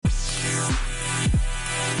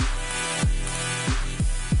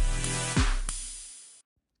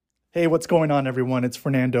Hey, what's going on, everyone? It's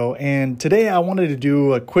Fernando, and today I wanted to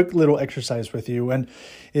do a quick little exercise with you. And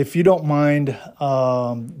if you don't mind,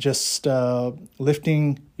 just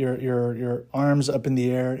lifting your arms up in the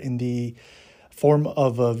air in the form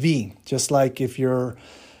of a V, just like if you're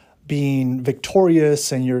being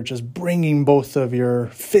victorious and you're just bringing both of your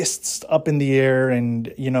fists up in the air,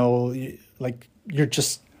 and like you're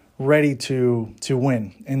just ready to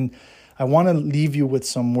win. And I want to leave you with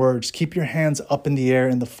some words. Keep your hands up in the air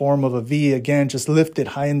in the form of a V. Again, just lift it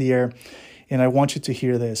high in the air. And I want you to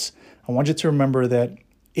hear this. I want you to remember that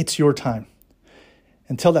it's your time.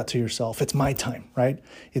 And tell that to yourself. It's my time, right?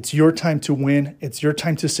 It's your time to win. It's your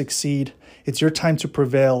time to succeed. It's your time to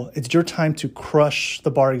prevail. It's your time to crush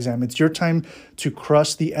the bar exam. It's your time to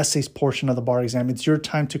crush the essays portion of the bar exam. It's your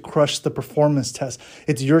time to crush the performance test.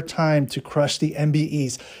 It's your time to crush the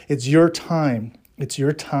MBEs. It's your time. It's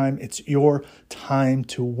your time. It's your time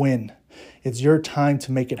to win. It's your time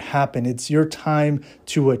to make it happen. It's your time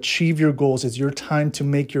to achieve your goals. It's your time to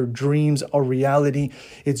make your dreams a reality.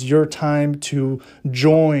 It's your time to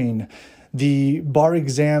join the bar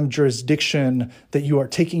exam jurisdiction that you are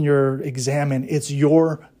taking your exam in. It's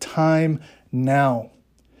your time now.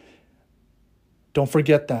 Don't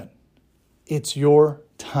forget that. It's your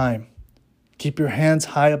time. Keep your hands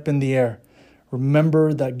high up in the air.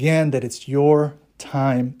 Remember that again, that it's your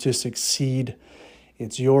time to succeed.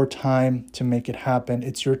 It's your time to make it happen.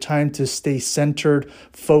 It's your time to stay centered,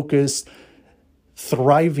 focused,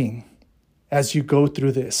 thriving as you go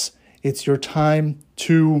through this. It's your time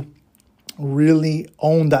to really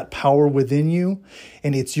own that power within you.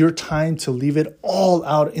 And it's your time to leave it all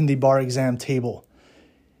out in the bar exam table.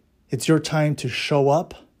 It's your time to show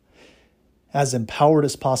up as empowered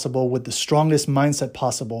as possible with the strongest mindset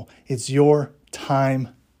possible. It's your time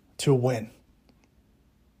to win.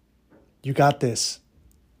 You got this.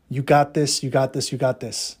 You got this. You got this. You got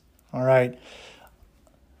this. All right.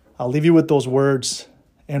 I'll leave you with those words.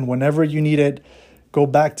 And whenever you need it, go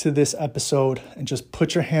back to this episode and just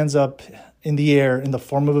put your hands up in the air in the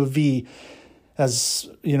form of a V as,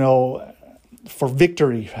 for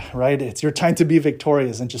victory, right? It's your time to be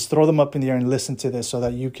victorious, and just throw them up in the air and listen to this so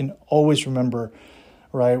that you can always remember,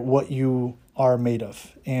 right, what you are made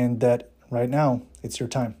of, and that right now it's your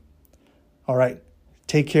time. All right.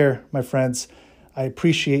 Take care, my friends. I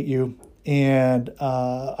appreciate you. And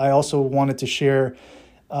I also wanted to share,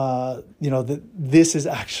 that this is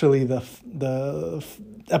actually the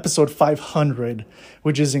episode 500,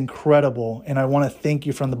 which is incredible. And I want to thank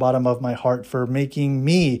you from the bottom of my heart for making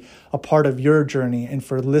me a part of your journey, and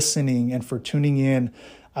for listening and for tuning in.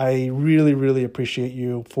 I really, really appreciate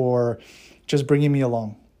you for just bringing me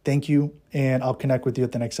along. Thank you. And I'll connect with you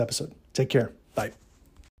at the next episode. Take care. Bye.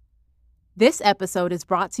 This episode is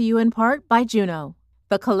brought to you in part by Juno,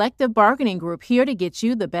 the collective bargaining group here to get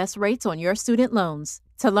you the best rates on your student loans.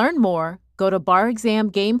 To learn more, go to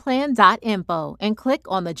barexamgameplan.info and click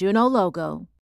on the Juno logo.